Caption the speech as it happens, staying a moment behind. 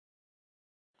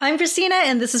I'm Christina,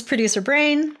 and this is Producer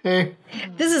Brain. Hey.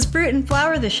 This is Fruit and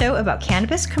Flower, the show about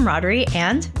cannabis, camaraderie,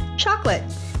 and chocolate.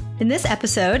 In this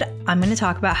episode, I'm going to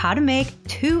talk about how to make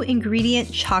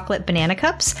 2-ingredient chocolate banana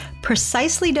cups,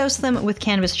 precisely dose them with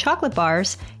cannabis chocolate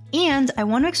bars, and I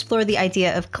want to explore the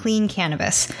idea of clean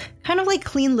cannabis. Kind of like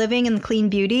clean living and clean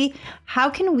beauty,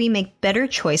 how can we make better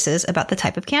choices about the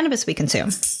type of cannabis we consume?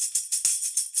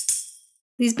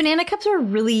 These banana cups are a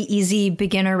really easy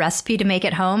beginner recipe to make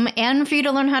at home and for you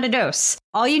to learn how to dose.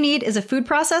 All you need is a food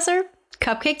processor,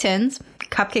 cupcake tins,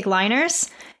 cupcake liners,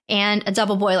 and a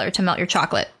double boiler to melt your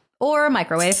chocolate, or a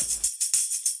microwave.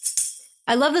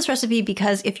 I love this recipe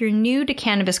because if you're new to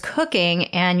cannabis cooking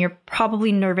and you're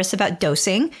probably nervous about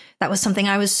dosing, that was something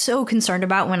I was so concerned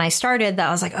about when I started that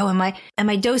I was like, oh, am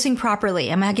I dosing properly?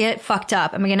 Am I going to get fucked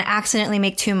up? Am I going to accidentally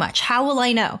make too much? How will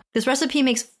I know? This recipe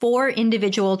makes 4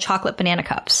 individual chocolate banana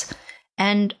cups.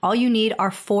 And all you need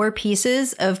are 4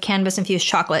 pieces of cannabis-infused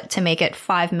chocolate to make it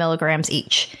 5 milligrams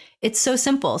each. It's so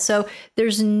simple. So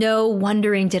there's no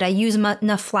wondering, did I use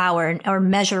enough flour or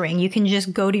measuring? You can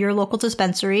just go to your local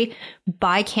dispensary,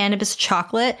 buy cannabis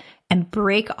chocolate, and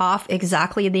break off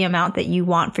exactly the amount that you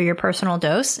want for your personal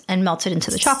dose and melt it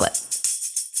into the chocolate.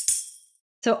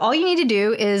 So all you need to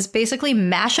do is basically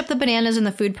mash up the bananas in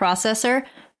the food processor,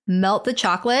 melt the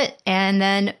chocolate, and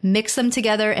then mix them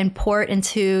together and pour it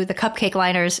into the cupcake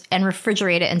liners and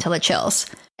refrigerate it until it chills.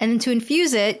 And then to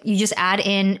infuse it, you just add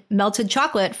in melted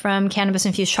chocolate from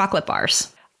cannabis-infused chocolate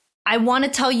bars. I want to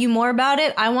tell you more about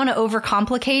it. I want to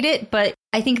overcomplicate it, but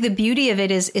I think the beauty of it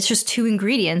is it's just 2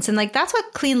 ingredients. And that's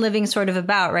what clean living is sort of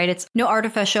about, right? It's no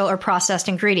artificial or processed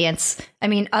ingredients. I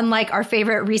mean, unlike our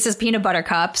favorite Reese's peanut butter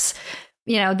cups,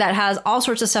 that has all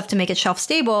sorts of stuff to make it shelf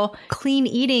stable. Clean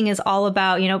eating is all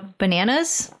about,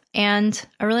 bananas and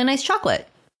a really nice chocolate.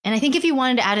 And I think if you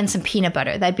wanted to add in some peanut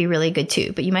butter, that'd be really good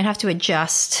too. But you might have to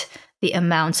adjust the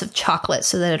amounts of chocolate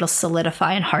so that it'll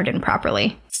solidify and harden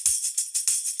properly.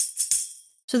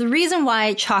 So the reason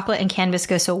why chocolate and cannabis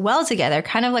go so well together,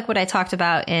 kind of like what I talked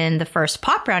about in the first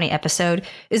pot brownie episode,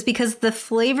 is because the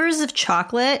flavors of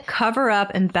chocolate cover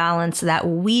up and balance that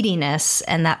weediness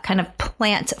and that kind of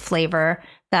plant flavor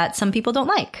that some people don't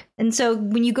like. And so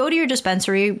when you go to your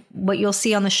dispensary, what you'll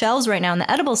see on the shelves right now in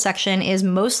the edible section is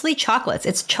mostly chocolates.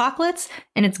 It's chocolates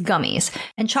and it's gummies.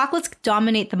 And chocolates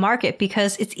dominate the market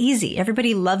because it's easy.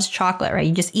 Everybody loves chocolate, right?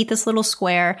 You just eat this little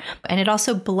square and it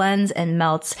also blends and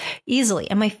melts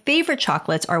easily. And my favorite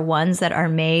chocolates are ones that are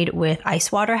made with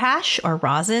ice water hash or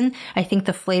rosin. I think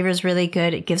the flavor is really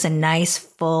good. It gives a nice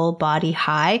full body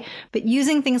high. But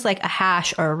using things like a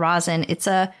hash or a rosin, it's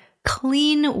a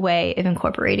clean way of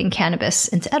incorporating cannabis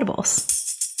into edibles.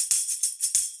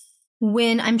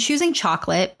 When I'm choosing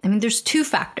chocolate, there's 2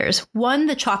 factors. 1,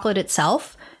 the chocolate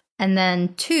itself, and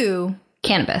then 2,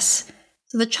 cannabis.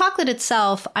 So the chocolate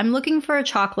itself, I'm looking for a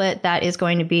chocolate that is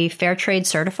going to be fair trade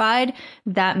certified.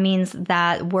 That means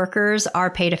that workers are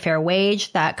paid a fair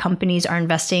wage, that companies are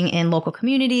investing in local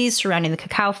communities surrounding the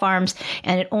cacao farms,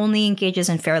 and it only engages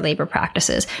in fair labor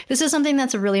practices. This is something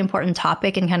that's a really important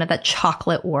topic in kind of the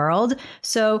chocolate world.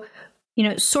 So,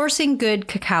 sourcing good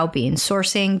cacao beans,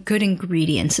 sourcing good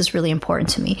ingredients is really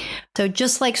important to me. So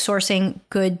just like sourcing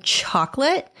good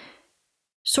chocolate,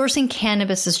 sourcing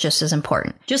cannabis is just as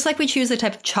important. Just like we choose the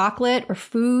type of chocolate or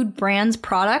food, brands,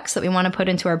 products that we want to put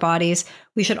into our bodies,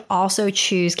 we should also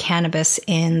choose cannabis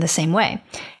in the same way.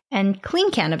 And clean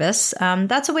cannabis,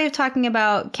 that's a way of talking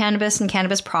about cannabis and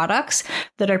cannabis products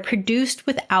that are produced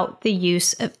without the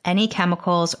use of any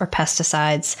chemicals or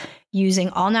pesticides, using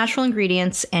all natural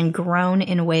ingredients and grown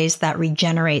in ways that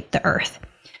regenerate the earth.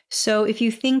 So if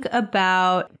you think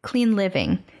about clean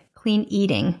living, clean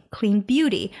eating, clean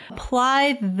beauty,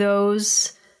 apply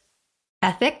those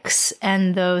ethics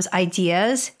and those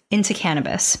ideas into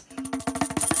cannabis.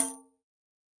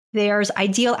 There's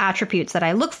ideal attributes that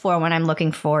I look for when I'm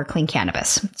looking for clean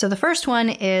cannabis. So the first one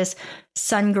is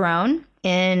sun-grown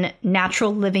in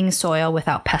natural living soil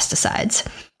without pesticides.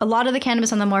 A lot of the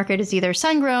cannabis on the market is either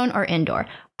sun-grown or indoor.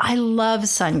 I love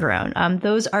sun-grown.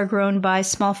 Those are grown by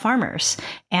small farmers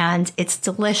and it's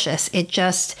delicious.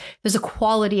 There's a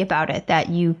quality about it that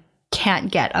you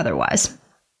can't get otherwise.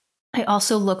 I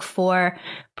also look for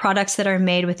products that are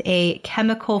made with a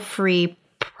chemical-free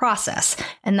process,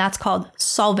 and that's called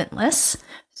solventless.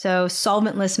 So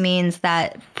solventless means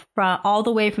that all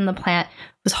the way from the plant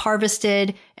was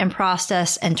harvested and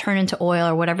processed and turned into oil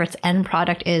or whatever its end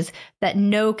product is, that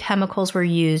no chemicals were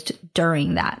used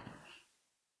during that.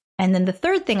 And then the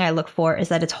third thing I look for is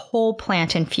that it's whole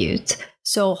plant infused.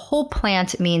 So whole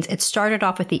plant means it started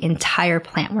off with the entire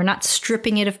plant. We're not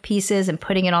stripping it of pieces and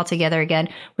putting it all together again.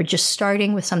 We're just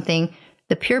starting with something,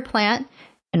 the pure plant,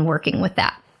 and working with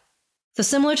that. So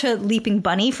similar to Leaping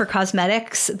Bunny for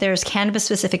cosmetics, there's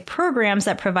cannabis-specific programs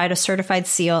that provide a certified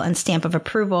seal and stamp of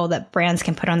approval that brands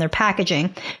can put on their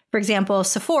packaging. For example,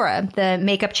 Sephora, the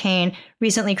makeup chain,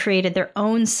 recently created their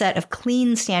own set of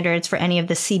clean standards for any of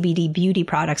the CBD beauty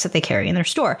products that they carry in their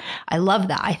store. I love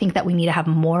that. I think that we need to have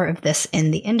more of this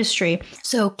in the industry.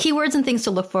 So keywords and things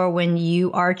to look for when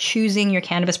you are choosing your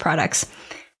cannabis products: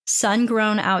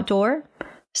 sun-grown outdoor,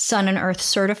 sun and earth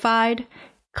certified,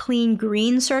 clean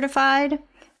green certified,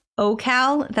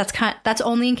 OCal, that's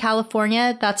only in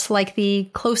California. That's like the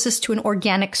closest to an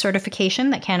organic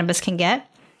certification that cannabis can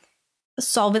get.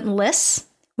 Solventless,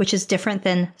 which is different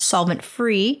than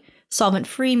solvent-free.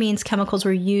 Solvent-free means chemicals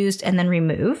were used and then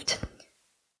removed.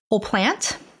 Whole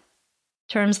plant,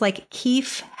 terms like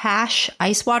keef, hash,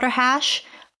 ice water hash.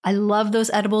 I love those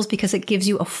edibles because it gives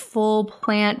you a full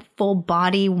plant, full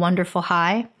body, wonderful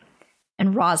high.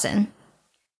 And rosin.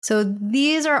 So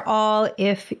these are all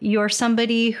if you're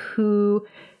somebody who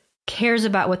cares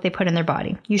about what they put in their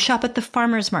body. You shop at the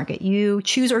farmer's market. You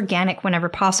choose organic whenever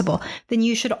possible. Then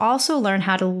you should also learn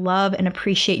how to love and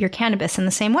appreciate your cannabis in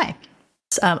the same way.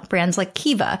 Brands like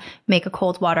Kiva make a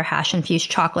cold water hash infused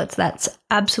chocolates. That's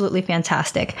absolutely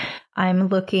fantastic. I'm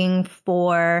looking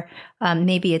for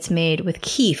maybe it's made with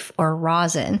keef or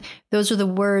rosin. Those are the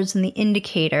words and the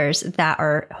indicators that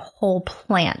are whole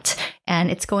plant. And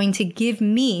it's going to give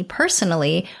me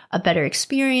personally a better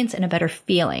experience and a better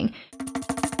feeling.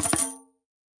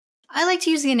 I like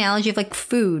to use the analogy of like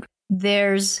food.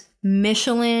 There's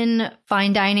Michelin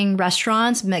fine dining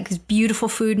restaurants, makes beautiful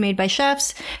food made by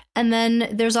chefs. And then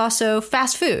there's also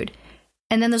fast food.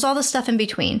 And then there's all the stuff in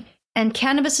between. And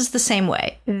cannabis is the same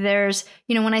way. There's,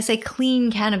 when I say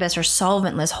clean cannabis or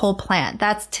solventless whole plant,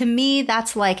 to me,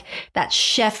 that's like that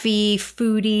chefy,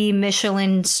 foodie,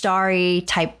 Michelin starry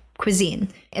type cuisine.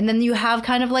 And then you have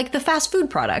kind of like the fast food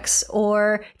products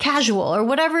or casual or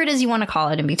whatever it is you want to call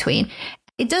it in between.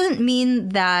 It doesn't mean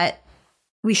that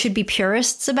we should be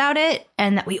purists about it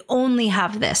and that we only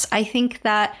have this. I think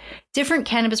that different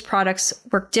cannabis products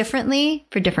work differently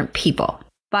for different people.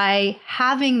 By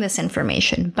having this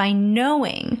information, by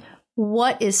knowing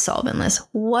what is solventless,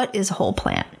 what is whole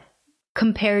plant,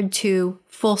 compared to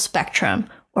full spectrum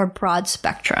or broad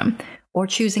spectrum, or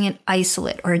choosing an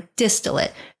isolate or a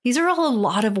distillate. These are all a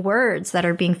lot of words that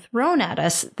are being thrown at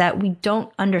us that we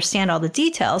don't understand all the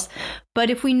details. But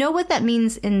if we know what that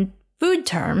means in food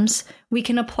terms, we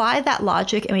can apply that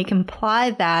logic and we can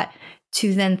apply that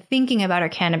to then thinking about our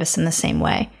cannabis in the same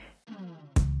way.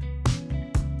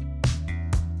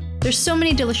 There's so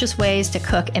many delicious ways to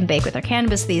cook and bake with our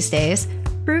cannabis these days.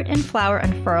 Fruit and Flower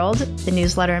Unfurled, the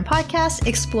newsletter and podcast,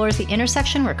 explores the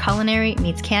intersection where culinary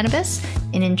meets cannabis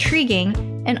in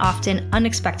intriguing and often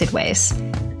unexpected ways.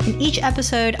 In each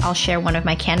episode, I'll share one of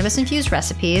my cannabis-infused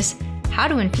recipes, how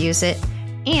to infuse it,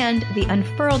 and the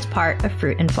unfurled part of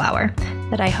Fruit and Flower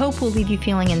that I hope will leave you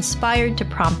feeling inspired to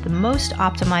prompt the most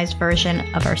optimized version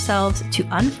of ourselves to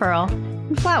unfurl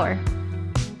and flower.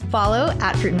 Follow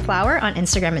 @Fruit and Flower on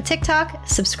Instagram and TikTok.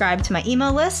 Subscribe to my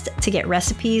email list to get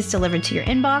recipes delivered to your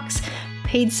inbox.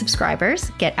 Paid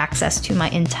subscribers get access to my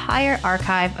entire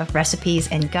archive of recipes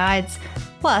and guides,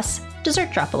 plus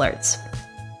dessert drop alerts.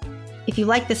 If you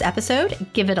like this episode,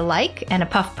 give it a like and a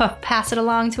puff pass it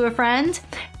along to a friend.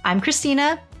 I'm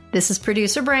Christina. This is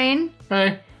Producer Brain.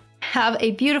 Hi. Have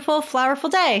a beautiful, flowerful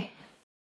day.